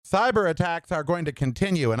Cyber attacks are going to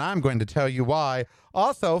continue, and I'm going to tell you why.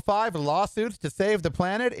 Also, 5 lawsuits to save the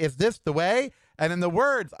planet. Is this the way? And in the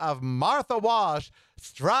words of Martha Wash,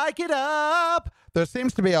 strike it up. There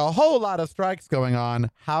seems to be a whole lot of strikes going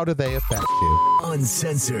on. How do they affect you?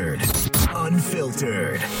 Uncensored,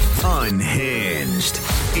 unfiltered, unhinged.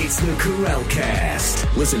 It's the Karel Cast.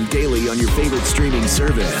 Listen daily on your favorite streaming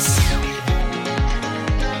service.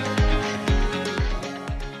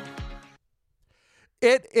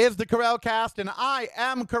 It is the Karel Cast, and I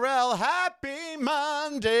am Karel. Happy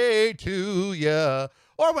Monday to you.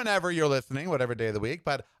 Or whenever you're listening, whatever day of the week.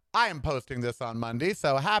 But I am posting this on Monday,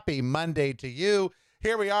 so happy Monday to you.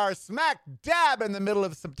 Here we are, smack dab in the middle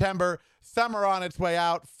of September. Summer on its way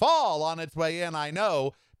out, fall on its way in, I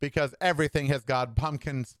know, because everything has gone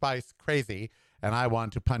pumpkin spice crazy, and I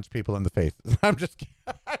want to punch people in the faces. I'm just kidding.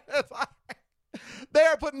 They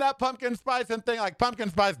are putting that pumpkin spice in thing like pumpkin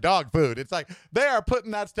spice dog food. It's like they are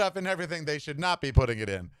putting that stuff in everything they should not be putting it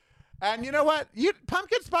in. And you know what?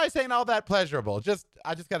 Pumpkin spice ain't all that pleasurable.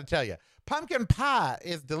 I just got to tell you, pumpkin pie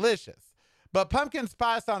is delicious. But pumpkin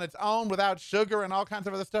spice on its own without sugar and all kinds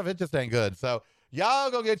of other stuff, it just ain't good. So y'all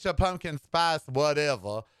go get your pumpkin spice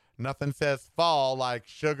whatever. Nothing says fall like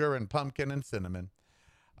sugar and pumpkin and cinnamon.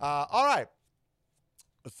 All right.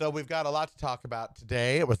 So we've got a lot to talk about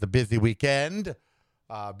today. It was a busy weekend.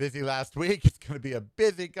 Busy last week. It's going to be a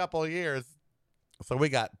busy couple of years. So we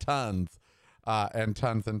got tons and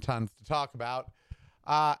tons to talk about.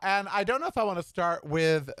 And I don't know if I want to start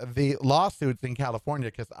with the lawsuits in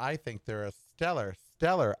California because I think they're a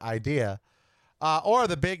stellar idea. Or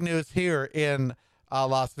the big news here in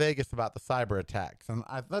Las Vegas about the cyber attacks. And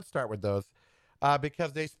let's start with those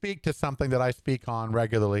because they speak to something that I speak on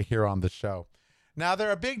regularly here on the show. Now,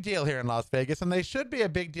 they're a big deal here in Las Vegas, and they should be a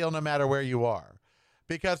big deal no matter where you are.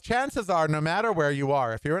 Because chances are, no matter where you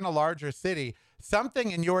are, if you're in a larger city,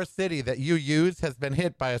 something in your city that you use has been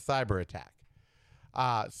hit by a cyber attack.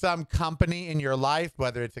 Some company in your life,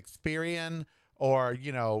 whether it's Experian or,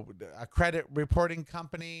 a credit reporting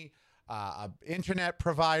company, an internet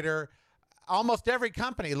provider, almost every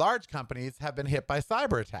company, large companies, have been hit by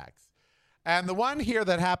cyber attacks. And the one here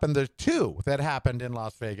that happened, there's 2 that happened in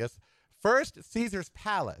Las Vegas. First, Caesar's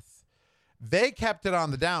Palace. They kept it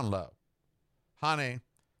on the down low. Honey,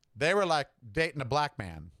 they were like dating a black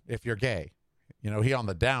man if you're gay. He on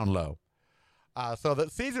the down low. So the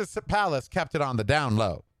Caesar's Palace kept it on the down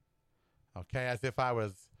low. Okay, as if I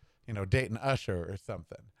was, dating Usher or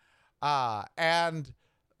something. And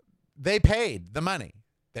they paid the money.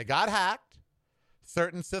 They got hacked.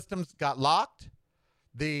 Certain systems got locked.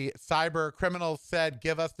 The cyber criminals said,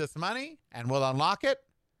 give us this money and we'll unlock it.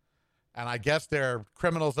 And I guess they're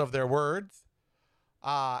criminals of their words.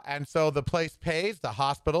 And so the place pays, the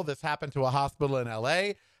hospital. This happened to a hospital in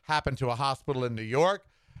L.A., happened to a hospital in New York.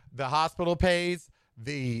 The hospital pays,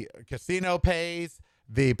 the casino pays,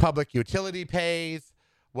 the public utility pays,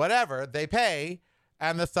 whatever, they pay,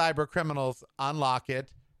 and the cyber criminals unlock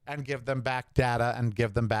it and give them back data and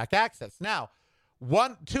give them back access. Now,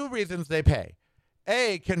 2 reasons they pay.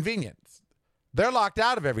 A, convenience. They're locked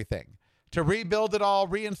out of everything. To rebuild it all,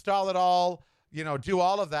 reinstall it all, do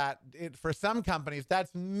all of that. For some companies,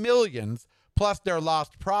 that's millions plus their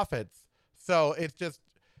lost profits. So it's just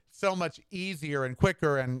so much easier and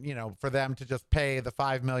quicker and, for them to just pay the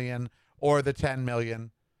 $5 million or the $10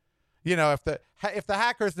 million. If the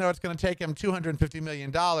hackers know it's going to take them $250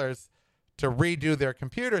 million to redo their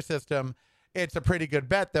computer system, it's a pretty good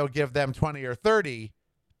bet they'll give them 20 or 30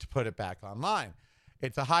 to put it back online.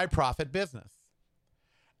 It's a high profit business.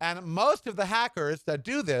 And most of the hackers that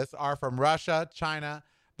do this are from Russia, China.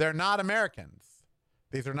 They're not Americans.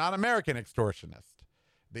 These are not American extortionists.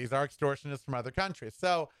 These are extortionists from other countries.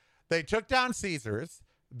 So they took down Caesars.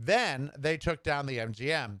 Then they took down the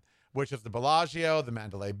MGM, which is the Bellagio, the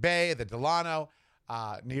Mandalay Bay, the Delano,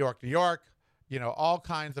 New York, all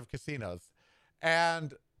kinds of casinos.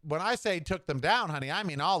 And when I say took them down, honey, I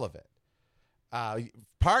mean all of it.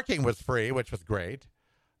 Parking was free, which was great.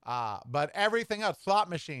 But everything else, slot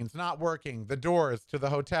machines not working, the doors to the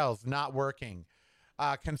hotels not working,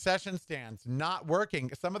 concession stands not working,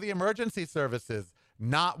 some of the emergency services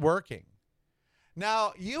not working.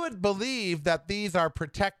 Now, you would believe that these are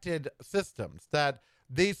protected systems, that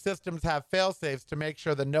these systems have fail-safes to make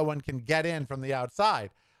sure that no one can get in from the outside.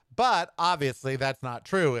 But obviously that's not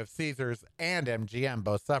true if Caesars and MGM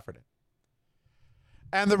both suffered it.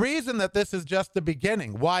 And the reason that this is just the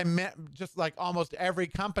beginning, why just like almost every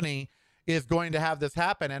company is going to have this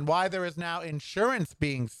happen, and why there is now insurance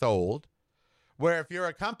being sold, where if you're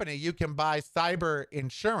a company, you can buy cyber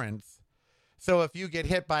insurance. So if you get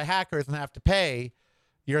hit by hackers and have to pay,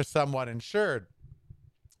 you're somewhat insured.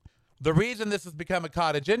 The reason this has become a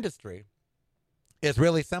cottage industry is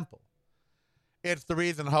really simple. It's the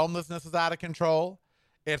reason homelessness is out of control.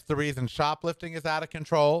 It's the reason shoplifting is out of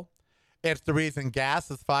control. It's the reason gas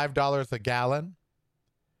is $5 a gallon.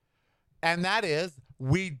 And that is,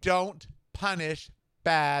 we don't punish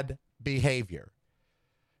bad behavior.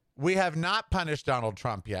 We have not punished Donald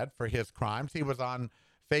Trump yet for his crimes. He was on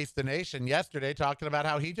Face the Nation yesterday talking about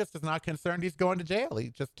how he just is not concerned he's going to jail.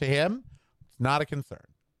 To him, it's not a concern.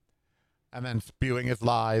 And then spewing his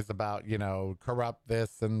lies about, corrupt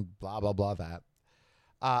this and blah, blah, blah, that.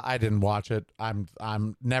 I didn't watch it. I'm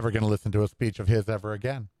never going to listen to a speech of his ever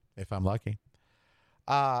again, if I'm lucky.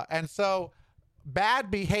 And so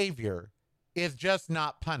bad behavior is just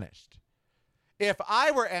not punished. If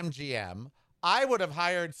I were MGM, I would have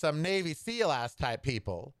hired some Navy SEAL-ass type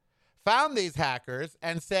people, found these hackers,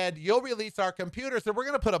 and said, you'll release our computers, so we're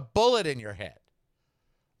going to put a bullet in your head.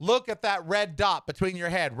 Look at that red dot between your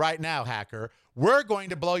head right now, hacker. We're going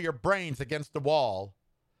to blow your brains against the wall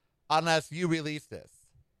unless you release this.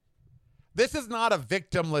 This is not a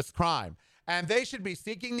victimless crime, and they should be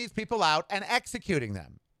seeking these people out and executing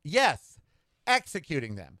them. Yes,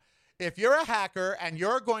 executing them. If you're a hacker and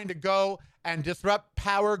you're going to go and disrupt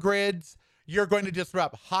power grids, you're going to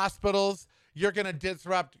disrupt hospitals, you're going to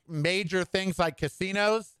disrupt major things like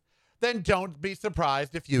casinos, then don't be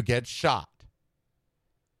surprised if you get shot.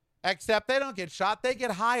 Except they don't get shot, they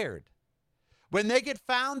get hired. When they get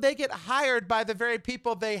found, they get hired by the very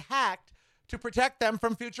people they hacked to protect them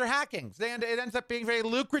from future hackings. It ends up being very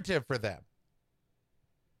lucrative for them.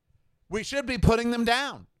 We should be putting them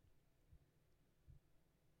down.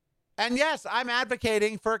 And yes, I'm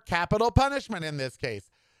advocating for capital punishment in this case.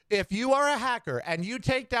 If you are a hacker and you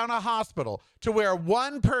take down a hospital to where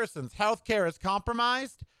one person's health care is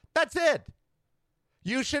compromised, that's it.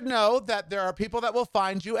 You should know that there are people that will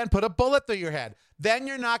find you and put a bullet through your head. Then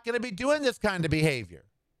you're not going to be doing this kind of behavior.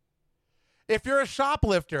 If you're a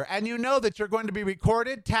shoplifter and you know that you're going to be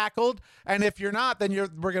recorded, tackled, and if you're not, then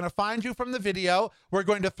we're going to find you from the video. We're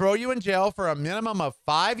going to throw you in jail for a minimum of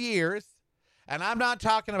 5 years. And I'm not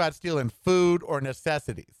talking about stealing food or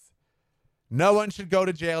necessities. No one should go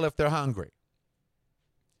to jail if they're hungry.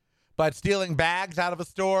 But stealing bags out of a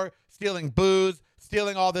store, stealing booze,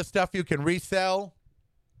 stealing all this stuff you can resell,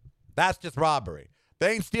 that's just robbery.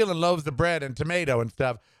 They ain't stealing loaves of bread and tomato and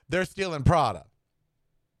stuff. They're stealing Prada.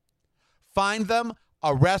 Find them,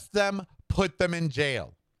 arrest them, put them in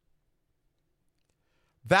jail.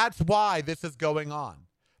 That's why this is going on.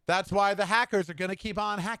 That's why the hackers are going to keep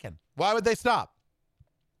on hacking. Why would they stop?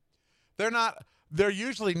 They're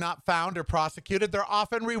usually not found or prosecuted. They're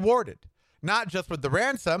often rewarded. Not just with the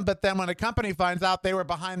ransom, but then when a company finds out they were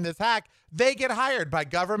behind this hack, they get hired by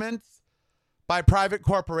governments, by private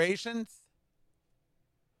corporations.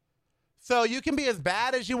 So you can be as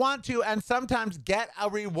bad as you want to and sometimes get a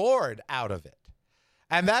reward out of it.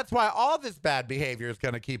 And that's why all this bad behavior is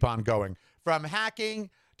going to keep on going, from hacking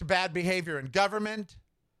to bad behavior in government.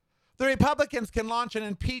 The Republicans can launch an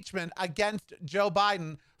impeachment against Joe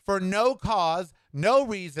Biden for no cause, no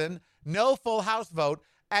reason, no full House vote,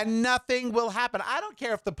 and nothing will happen. I don't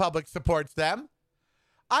care if the public supports them.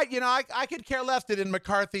 I could care less that in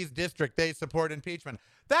McCarthy's district they support impeachment.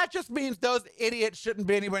 That just means those idiots shouldn't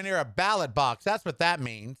be anywhere near a ballot box. That's what that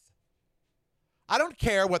means. I don't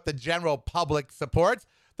care what the general public supports.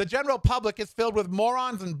 The general public is filled with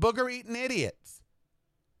morons and booger-eating idiots.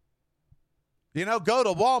 Go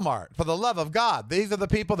to Walmart, for the love of God. These are the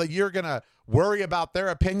people that you're going to worry about their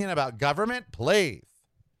opinion about government? Please.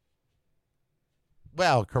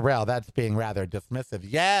 Well, Karel, that's being rather dismissive.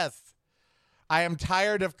 Yes, I am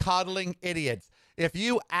tired of coddling idiots. If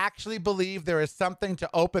you actually believe there is something to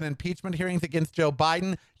open impeachment hearings against Joe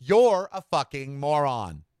Biden, you're a fucking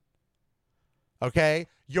moron. Okay?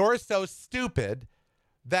 You're so stupid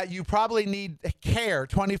that you probably need care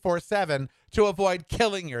 24/7 to avoid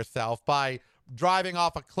killing yourself by driving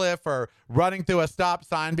off a cliff or running through a stop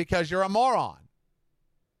sign because you're a moron.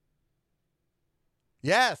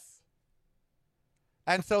 Yes.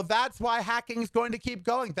 And so that's why hacking is going to keep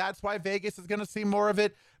going. That's why Vegas is going to see more of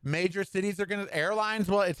it. Major cities are going to, airlines,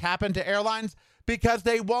 well, it's happened to airlines because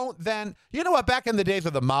they won't then, you know what, back in the days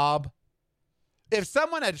of the mob, if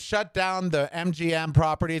someone had shut down the MGM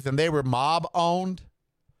properties and they were mob owned,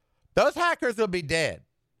 those hackers would be dead.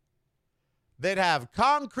 They'd have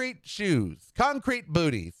concrete shoes, concrete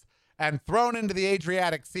booties, and thrown into the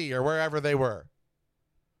Adriatic Sea or wherever they were.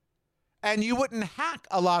 And you wouldn't hack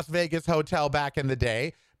a Las Vegas hotel back in the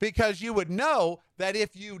day because you would know that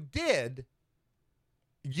if you did,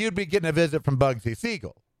 you'd be getting a visit from Bugsy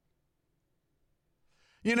Siegel.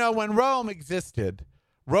 When Rome existed,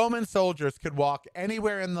 Roman soldiers could walk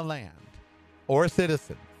anywhere in the land, or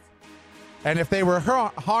citizens. And if they were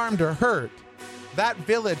harmed or hurt, that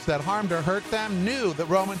village that harmed or hurt them knew that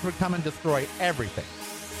Romans would come and destroy everything.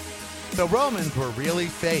 So Romans were really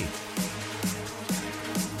safe.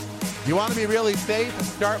 You want to be really safe?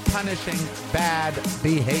 Start punishing bad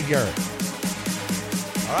behavior.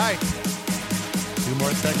 All right. 2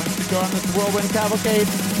 more segments to go on this whirlwind cavalcade.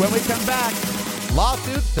 When we come back,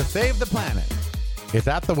 lawsuits to save the planet. Is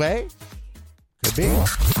that the way? Could be.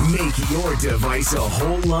 Make your device a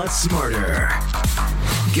whole lot smarter.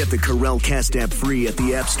 Get the Karel Cast app free at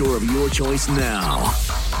the App Store of your choice now.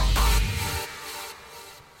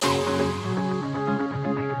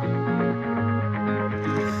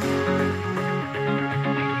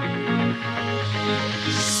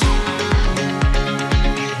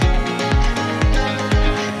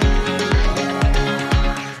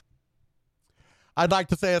 I'd like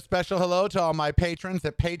to say a special hello to all my patrons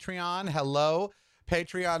at Patreon. Hello,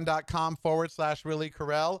 patreon.com/Really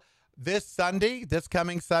Karel. This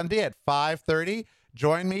coming Sunday at 5:30,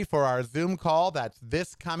 join me for our Zoom call. That's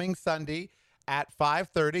this coming Sunday at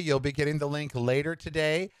 5:30. You'll be getting the link later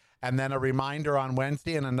today, and then a reminder on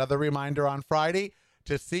Wednesday and another reminder on Friday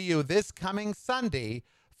to see you this coming Sunday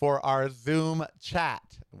for our Zoom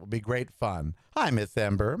chat. It will be great fun. Hi, Miss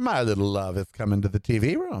Ember. My little love has come into the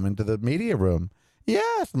TV room, into the media room.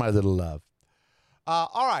 Yes, my little love.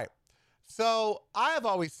 All right. So I have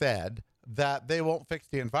always said that they won't fix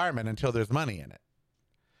the environment until there's money in it.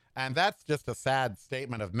 And that's just a sad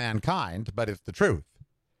statement of mankind, but it's the truth.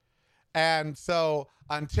 And so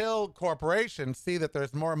until corporations see that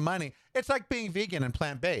there's more money, it's like being vegan and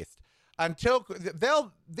plant-based.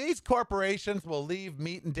 These corporations will leave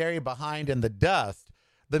meat and dairy behind in the dust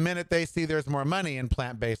the minute they see there's more money in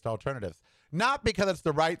plant-based alternatives. Not because it's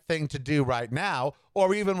the right thing to do right now,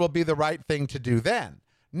 or even will be the right thing to do then.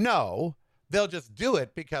 No, they'll just do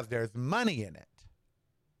it because there's money in it.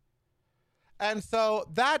 And so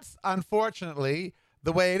that's unfortunately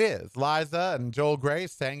the way it is. Liza and Joel Grey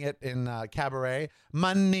sang it in Cabaret.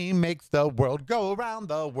 Money makes the world go round,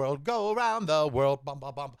 the world go round, the world bump,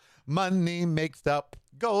 bump, bump. Money makes the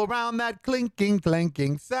go around, that clinking,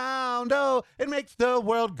 clanking sound. Oh, it makes the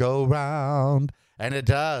world go round. And it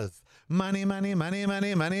does. Money, money, money,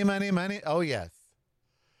 money, money, money, money. Oh, yes.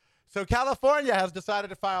 So California has decided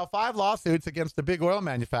to file 5 lawsuits against the big oil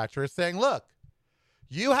manufacturers saying, look,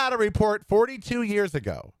 you had a report 42 years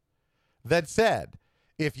ago that said,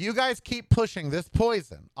 if you guys keep pushing this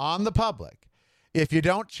poison on the public, if you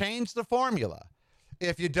don't change the formula,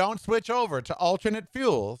 if you don't switch over to alternate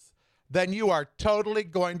fuels, then you are totally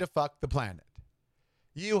going to fuck the planet.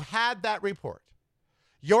 You had that report.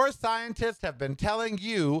 Your scientists have been telling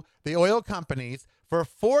you, the oil companies, for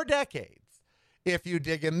 4 decades, if you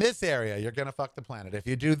dig in this area, you're going to fuck the planet. If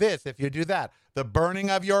you do this, if you do that, the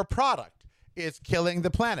burning of your product is killing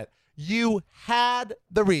the planet. You had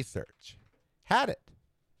the research. Had it.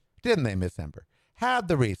 Didn't they, Miss Ember? Had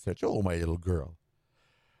the research. Oh, my little girl.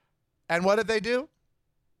 And what did they do?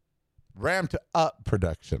 Ramped up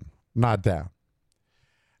production, not down.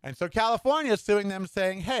 And so California is suing them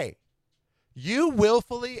saying, hey, you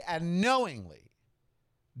willfully and knowingly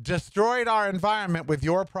destroyed our environment with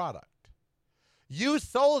your product. You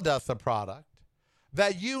sold us a product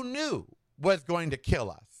that you knew was going to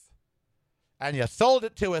kill us, and you sold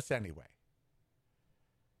it to us anyway.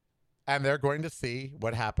 And they're going to see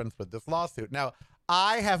what happens with this lawsuit. Now,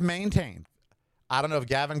 I have maintained, I don't know if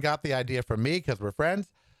Gavin got the idea from me because we're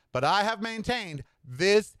friends, but I have maintained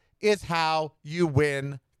this is how you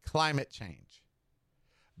win climate change.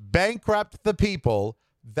 Bankrupt the people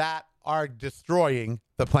that are destroying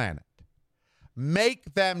the planet.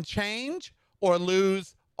 Make them change or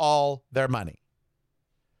lose all their money.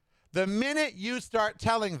 The minute you start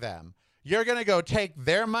telling them you're going to go take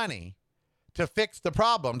their money to fix the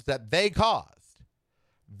problems that they caused,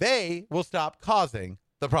 they will stop causing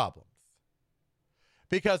the problems.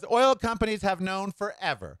 Because oil companies have known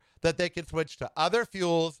forever that they can switch to other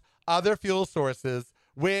fuels, other fuel sources,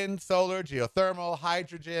 wind, solar, geothermal,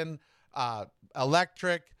 hydrogen,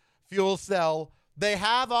 electric, fuel cell. They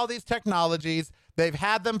have all these technologies. They've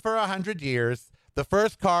had them for 100 years. The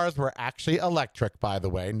first cars were actually electric, by the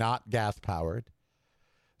way, not gas-powered.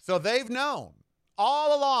 So they've known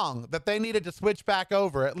all along that they needed to switch back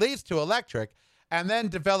over at least to electric and then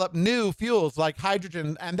develop new fuels like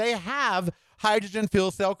hydrogen. And they have hydrogen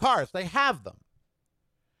fuel cell cars. They have them.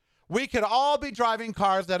 We could all be driving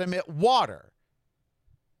cars that emit water.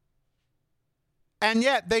 And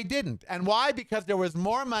yet they didn't. And why? Because there was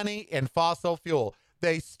more money in fossil fuel.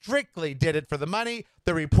 They strictly did it for the money.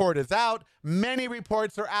 The report is out. Many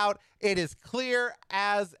reports are out. It is clear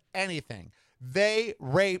as anything. They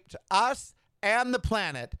raped us and the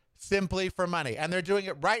planet simply for money. And they're doing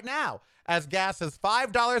it right now as gas is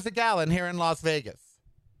 $5 a gallon here in Las Vegas.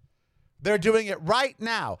 They're doing it right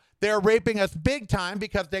now. They're raping us big time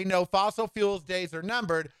because they know fossil fuels days are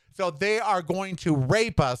numbered. So they are going to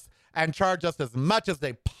rape us and charge us as much as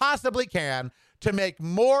they possibly can to make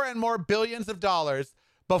more and more billions of dollars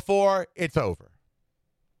before it's over.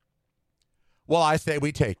 Well, I say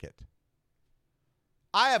we take it.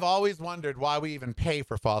 I have always wondered why we even pay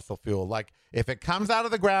for fossil fuel. Like, if it comes out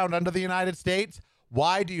of the ground under the United States,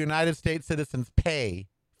 why do United States citizens pay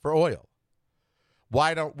for oil?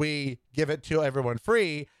 Why don't we give it to everyone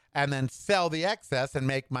free and then sell the excess and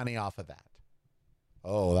make money off of that?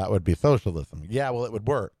 Oh, that would be socialism. Yeah, well, it would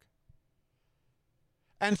work.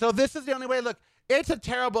 And so this is the only way. Look, it's a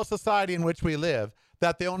terrible society in which we live,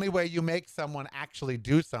 that the only way you make someone actually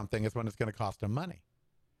do something is when it's going to cost them money.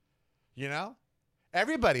 You know?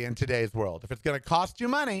 Everybody in today's world, if it's going to cost you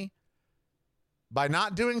money by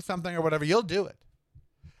not doing something or whatever, you'll do it.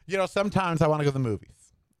 You know, sometimes I want to go to the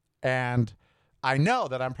movies, and I know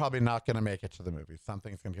that I'm probably not going to make it to the movies.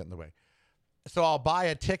 Something's going to get in the way. So I'll buy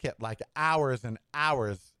a ticket like hours and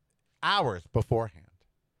hours beforehand.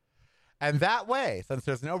 And that way, since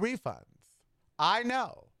there's no refunds, I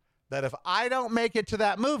know that if I don't make it to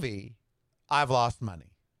that movie, I've lost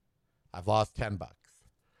money. I've lost $10.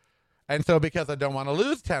 And so because I don't want to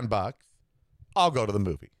lose $10, I'll go to the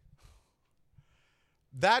movie.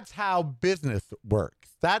 That's how business works.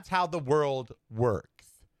 That's how the world works.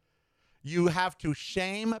 You have to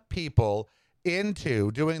shame people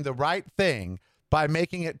into doing the right thing by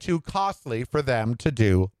making it too costly for them to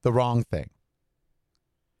do the wrong thing.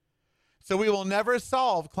 So we will never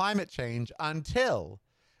solve climate change until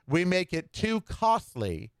we make it too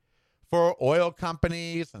costly for oil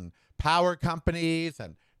companies and power companies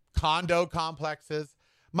and condo complexes.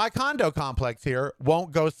 My condo complex here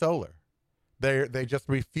won't go solar. They just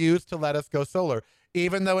refuse to let us go solar,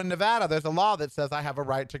 even though in Nevada there's a law that says I have a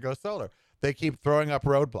right to go solar. They keep throwing up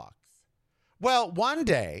roadblocks. Well, one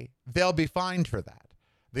day they'll be fined for that.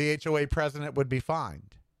 The HOA president would be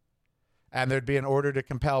fined. And there'd be an order to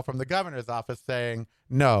compel from the governor's office saying,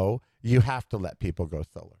 no, you have to let people go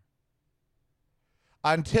solar.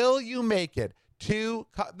 Until you make it too,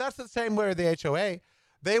 that's the same way with the HOA.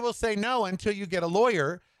 They will say no until you get a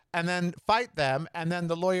lawyer and then fight them. And then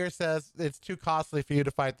the lawyer says, it's too costly for you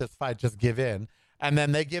to fight this fight. Just give in. And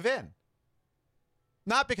then they give in.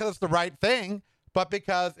 Not because it's the right thing, but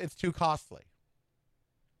because it's too costly.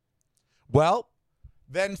 Well,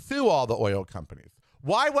 then sue all the oil companies.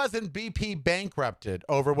 Why wasn't BP bankrupted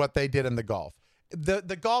over what they did in the Gulf?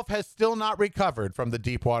 The Gulf has still not recovered from the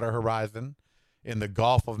Deepwater Horizon in the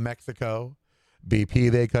Gulf of Mexico. BP,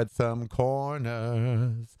 they cut some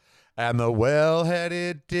corners, and the wellhead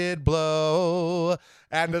it did blow,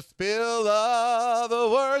 and a spill of the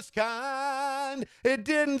worst kind, it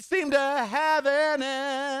didn't seem to have an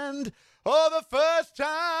end. Oh, the first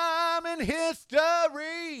time in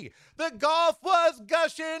history, the Gulf was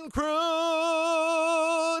gushing crude.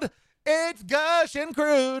 It's gushing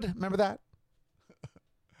crude. Remember that?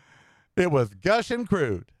 It was gushing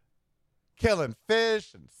crude. Killing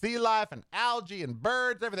fish and sea life and algae and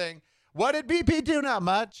birds, everything. What did BP do? Not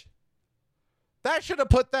much. That should have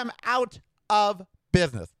put them out of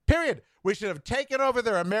business. Period. We should have taken over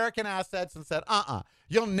their American assets and said,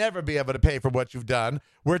 you'll never be able to pay for what you've done.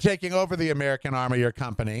 We're taking over the American arm of your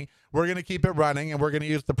company. We're going to keep it running, and we're going to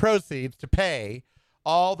use the proceeds to pay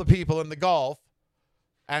all the people in the Gulf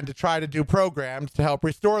and to try to do programs to help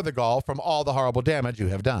restore the Gulf from all the horrible damage you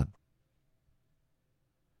have done.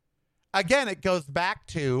 Again, it goes back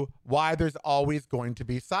to why there's always going to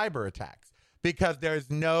be cyber attacks, because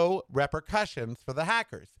there's no repercussions for the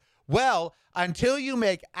hackers. Well, until you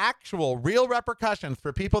make actual real repercussions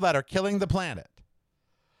for people that are killing the planet,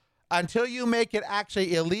 until you make it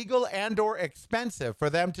actually illegal and or expensive for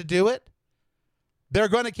them to do it, they're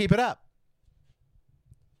going to keep it up.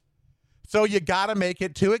 So you got to make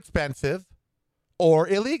it too expensive or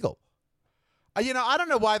illegal. You know, I don't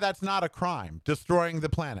know why that's not a crime, destroying the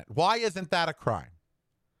planet. Why isn't that a crime?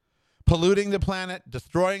 Polluting the planet,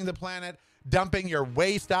 destroying the planet, dumping your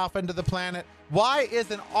waste off into the planet. Why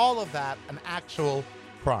isn't all of that an actual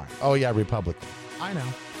crime? Oh, yeah, Republican. I know.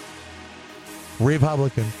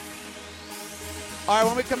 Republican. All right,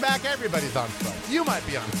 when we come back, everybody's on strike. You might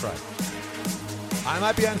be on strike. I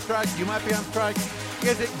might be on strike. You might be on strike.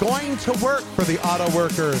 Is it going to work for the auto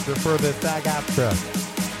workers or for the SAG-AFTRA?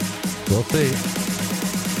 We'll see.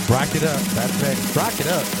 Rock it up. That's it. Rock it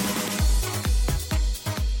up.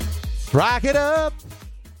 Let's rock it up.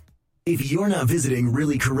 If you're not visiting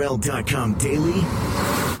reallykarel.com daily,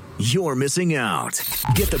 you're missing out.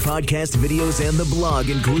 Get the podcast, videos, and the blog,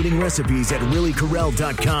 including recipes at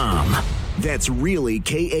reallykarel.com. That's really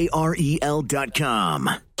KAREL.com.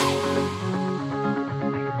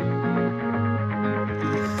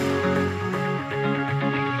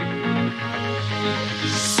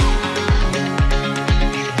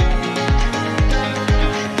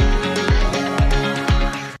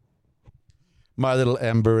 My little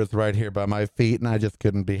Ember is right here by my feet, and I just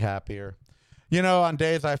couldn't be happier. You know, on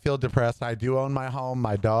days I feel depressed, I do own my home.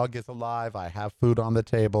 My dog is alive. I have food on the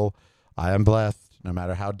table. I am blessed. No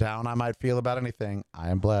matter how down I might feel about anything, I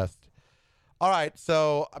am blessed. All right,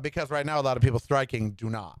 so because right now a lot of people striking do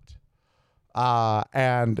not.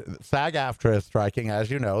 And SAG-AFTRA is striking, as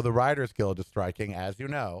you know. The Writers Guild is striking, as you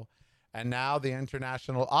know. And now the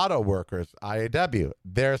International Auto Workers, IAW,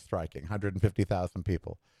 they're striking, 150,000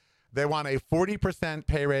 people. They want a 40%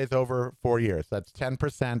 pay raise over 4 years. That's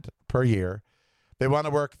 10% per year. They want to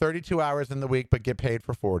work 32 hours in the week but get paid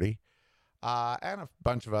for 40. And a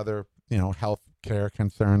bunch of other, health care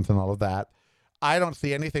concerns and all of that. I don't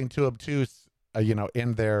see anything too obtuse,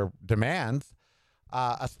 in their demands,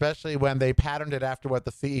 especially when they patterned it after what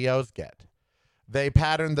the CEOs get. They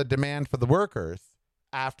patterned the demand for the workers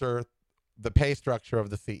after the pay structure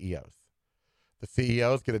of the CEOs. The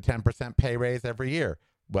CEOs get a 10% pay raise every year.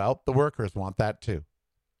 Well, the workers want that too.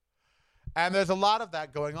 And there's a lot of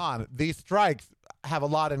that going on. These strikes have a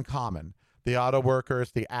lot in common. The auto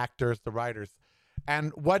workers, the actors, the writers.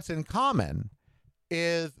 And what's in common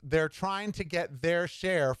is they're trying to get their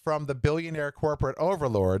share from the billionaire corporate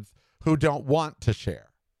overlords who don't want to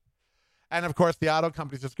share. And of course, the auto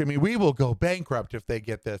companies are screaming, we will go bankrupt if they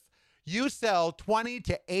get this. You sell $20,000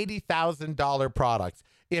 to $80,000 products.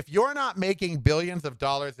 If you're not making billions of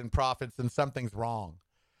dollars in profits, then something's wrong.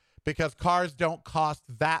 Because cars don't cost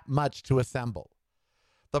that much to assemble.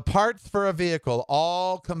 The parts for a vehicle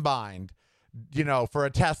all combined, for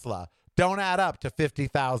a Tesla, don't add up to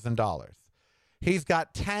 $50,000. He's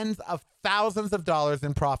got tens of thousands of dollars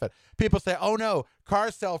in profit. People say, oh no,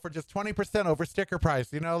 cars sell for just 20% over sticker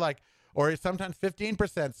price, or sometimes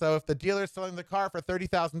 15%. So if the dealer's selling the car for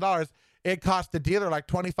 $30,000, it costs the dealer like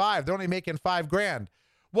 $25,000. They're only making $5,000.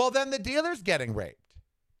 Well, then the dealer's getting raped.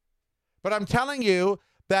 But I'm telling you,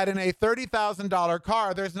 that in a $30,000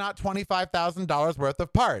 car, there's not $25,000 worth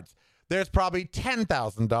of parts. There's probably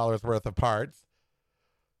 $10,000 worth of parts,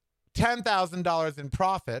 $10,000 in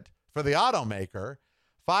profit for the automaker,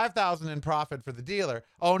 $5,000 in profit for the dealer.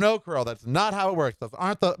 Oh no, Karel, that's not how it works. Those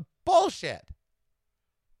aren't the bullshit.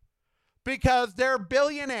 Because they're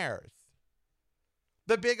billionaires.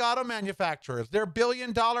 The big auto manufacturers, they're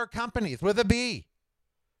billion-dollar companies with a B.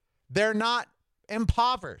 They're not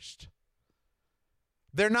impoverished.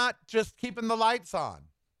 They're not just keeping the lights on.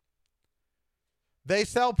 They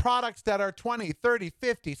sell products that are $20,000, $30,000,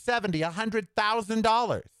 $50,000, $70,000,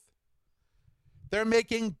 $100,000. They're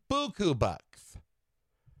making buku bucks,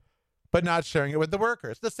 but not sharing it with the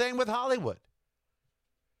workers. The same with Hollywood.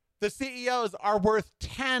 The CEOs are worth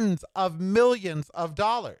tens of millions of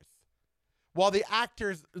dollars, while the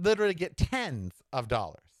actors literally get tens of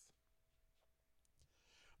dollars.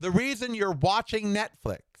 The reason you're watching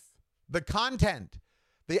Netflix, the content,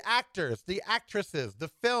 the actors, the actresses, the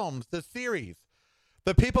films, the series,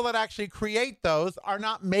 the people that actually create those are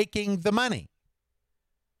not making the money.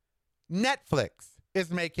 Netflix is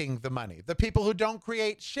making the money. The people who don't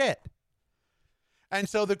create shit. And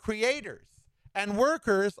so the creators and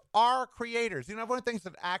workers are creators. Everyone thinks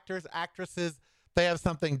that actors, actresses, they have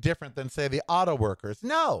something different than, say, the auto workers.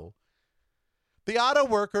 No. The auto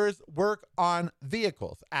workers work on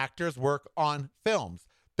vehicles. Actors work on films.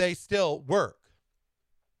 They still work.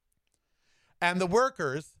 And the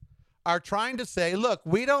workers are trying to say, look,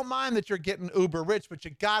 we don't mind that you're getting uber rich, but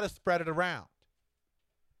you got to spread it around.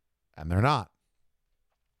 And they're not.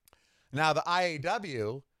 Now, the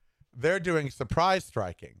IAW, they're doing surprise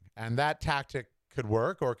striking, and that tactic could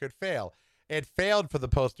work or could fail. It failed for the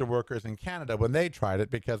postal workers in Canada when they tried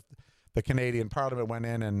it because the Canadian Parliament went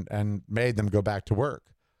in and made them go back to work.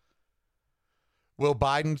 Will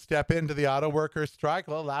Biden step into the auto workers strike?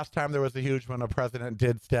 Well, last time there was a huge one, a president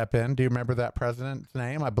did step in. Do you remember that president's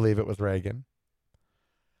name? I believe it was Reagan.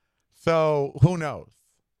 So who knows?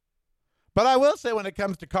 But I will say when it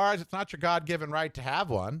comes to cars, it's not your God-given right to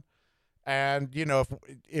have one. And,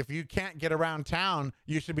 if you can't get around town,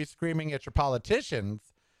 you should be screaming at your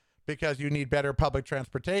politicians because you need better public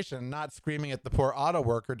transportation, not screaming at the poor auto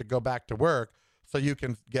worker to go back to work so you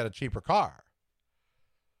can get a cheaper car.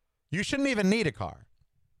 You shouldn't even need a car.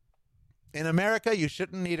 In America, you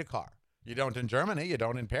shouldn't need a car. You don't in Germany. You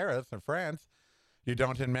don't in Paris or France. You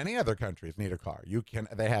don't in many other countries need a car.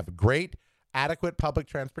 They have great, adequate public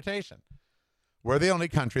transportation. We're the only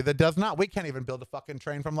country that does not. We can't even build a fucking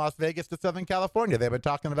train from Las Vegas to Southern California. They've been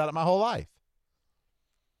talking about it my whole life.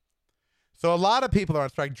 So a lot of people are on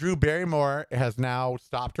strike. Drew Barrymore has now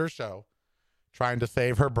stopped her show, trying to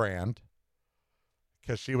save her brand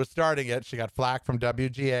because she was starting it. She got flack from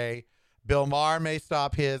WGA. Bill Maher may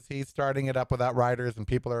stop his. He's starting it up without writers, and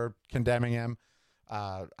people are condemning him.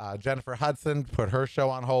 Jennifer Hudson put her show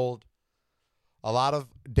on hold. A lot of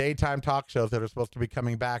daytime talk shows that are supposed to be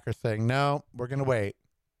coming back are saying, no, we're going to wait.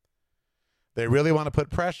 They really want to put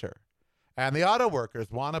pressure. And the auto workers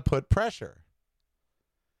want to put pressure.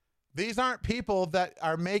 These aren't people that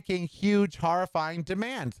are making huge, horrifying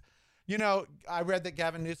demands. You know, I read that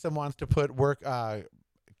Gavin Newsom wants to put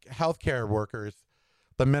healthcare workers,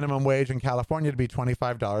 the minimum wage in California, to be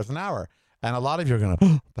 $25 an hour. And a lot of you are going to,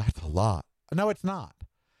 oh, that's a lot. No, it's not.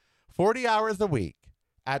 40 hours a week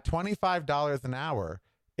at $25 an hour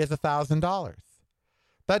is $1,000.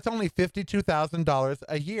 That's only $52,000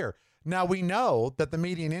 a year. Now, we know that the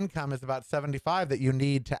median income is about $75,000 that you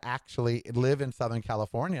need to actually live in Southern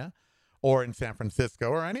California or in San Francisco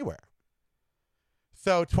or anywhere.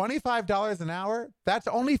 So $25 an hour, that's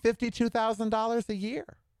only $52,000 a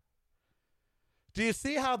year. Do you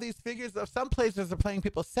see how these figures of some places are paying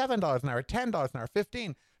people $7 an hour, $10 an hour,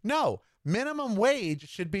 $15? No, minimum wage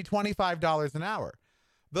should be $25 an hour.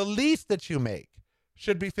 The least that you make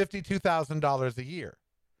should be $52,000 a year.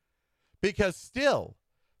 Because still,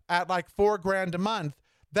 at like $4,000 a month,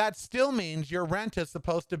 that still means your rent is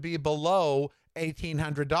supposed to be below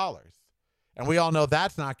 $1,800. And we all know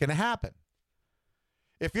that's not going to happen.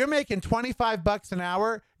 If you're making $25 an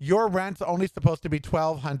hour, your rent's only supposed to be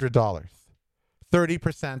 $1,200.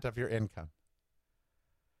 30% of your income.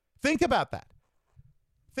 Think about that.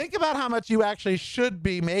 Think about how much you actually should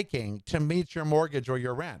be making to meet your mortgage or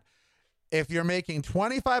your rent. If you're making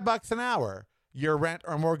 $25 an hour, your rent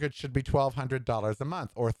or mortgage should be $1,200 a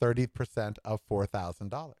month, or 30% of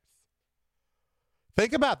 $4,000.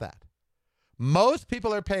 Think about that. Most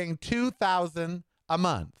people are paying $2,000 a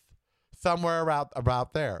month, somewhere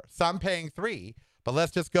about there. Some paying $3,000, but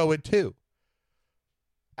let's just go with $2,000.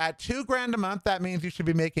 At $2,000 a month, that means you should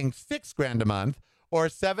be making $6,000 a month, or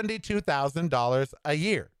 $72,000 a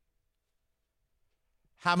year.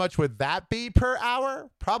 How much would that be per hour?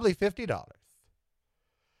 Probably $50.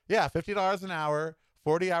 Yeah, $50 an hour,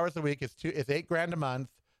 40 hours a week is $8,000 a month.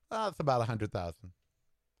 It's about $100,000.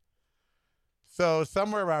 So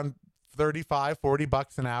somewhere around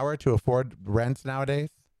 $35-$40 an hour to afford rents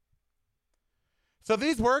nowadays. So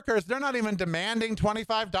these workers, they're not even demanding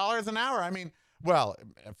 $25 an hour. I mean, well,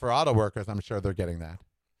 for auto workers, I'm sure they're getting that.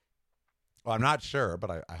 Well, I'm not sure,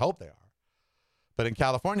 but I hope they are. But in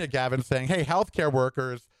California, Gavin's saying, hey, healthcare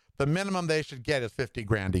workers, the minimum they should get is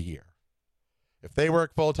 $50,000 a year. If they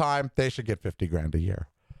work full-time, they should get $50,000 a year.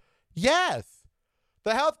 Yes,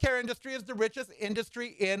 the healthcare industry is the richest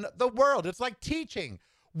industry in the world. It's like teaching.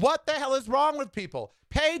 What the hell is wrong with people?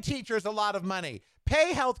 Pay teachers a lot of money.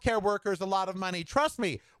 Pay healthcare workers a lot of money. Trust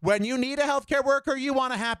me, when you need a healthcare worker, you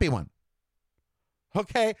want a happy one.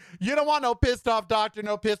 Okay? You don't want no pissed off doctor,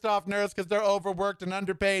 no pissed off nurse because they're overworked and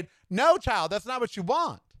underpaid. No, child, that's not what you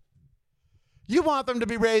want. You want them to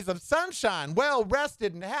be rays of sunshine, well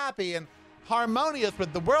rested and happy and harmonious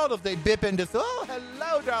with the world as they bip into, oh,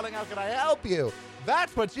 hello, darling, how can I help you?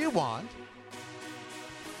 That's what you want.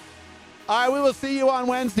 All right, we will see you on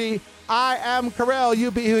Wednesday. I am Karel.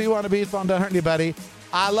 You be who you want to be, so don't hurt anybody.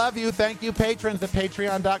 I love you. Thank you, patrons at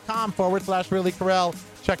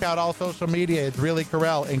patreon.com/reallykarel. Check out all social media. It's Really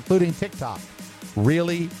Karel, including TikTok.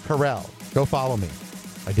 Really Karel. Go follow me.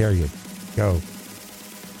 I dare you. Go.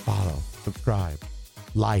 Follow. Subscribe.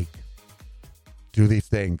 Like. Do these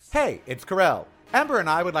things. Hey, it's Karel. Ember and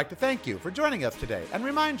I would like to thank you for joining us today and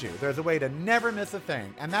remind you there's a way to never miss a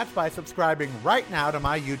thing, and that's by subscribing right now to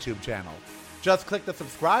my YouTube channel. Just click the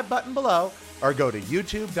subscribe button below or go to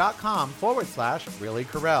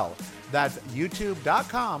youtube.com/reallykarel. That's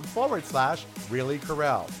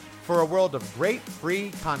youtube.com/reallykarel for a world of great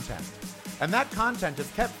free content. And that content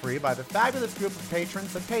is kept free by the fabulous group of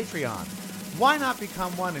patrons at Patreon. Why not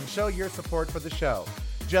become one and show your support for the show?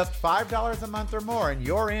 Just $5 a month or more and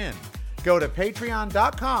you're in. Go to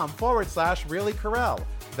patreon.com/reallykarel.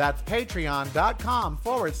 That's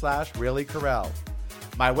patreon.com/reallykarel.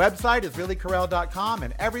 My website is reallykarel.com,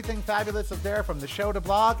 and everything fabulous is there, from the show to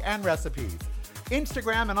blog and recipes.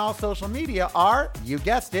 Instagram and all social media are, you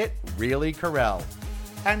guessed it, Really Karel.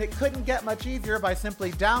 And it couldn't get much easier by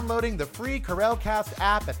simply downloading the free Karelcast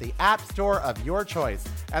app at the app store of your choice.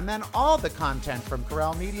 And then all the content from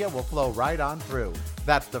Karel Media will flow right on through.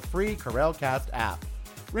 That's the free Karelcast app.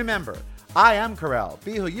 Remember, I am Karel.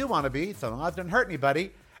 Be who you want to be, so long as it doesn't hurt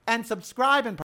anybody. And subscribe and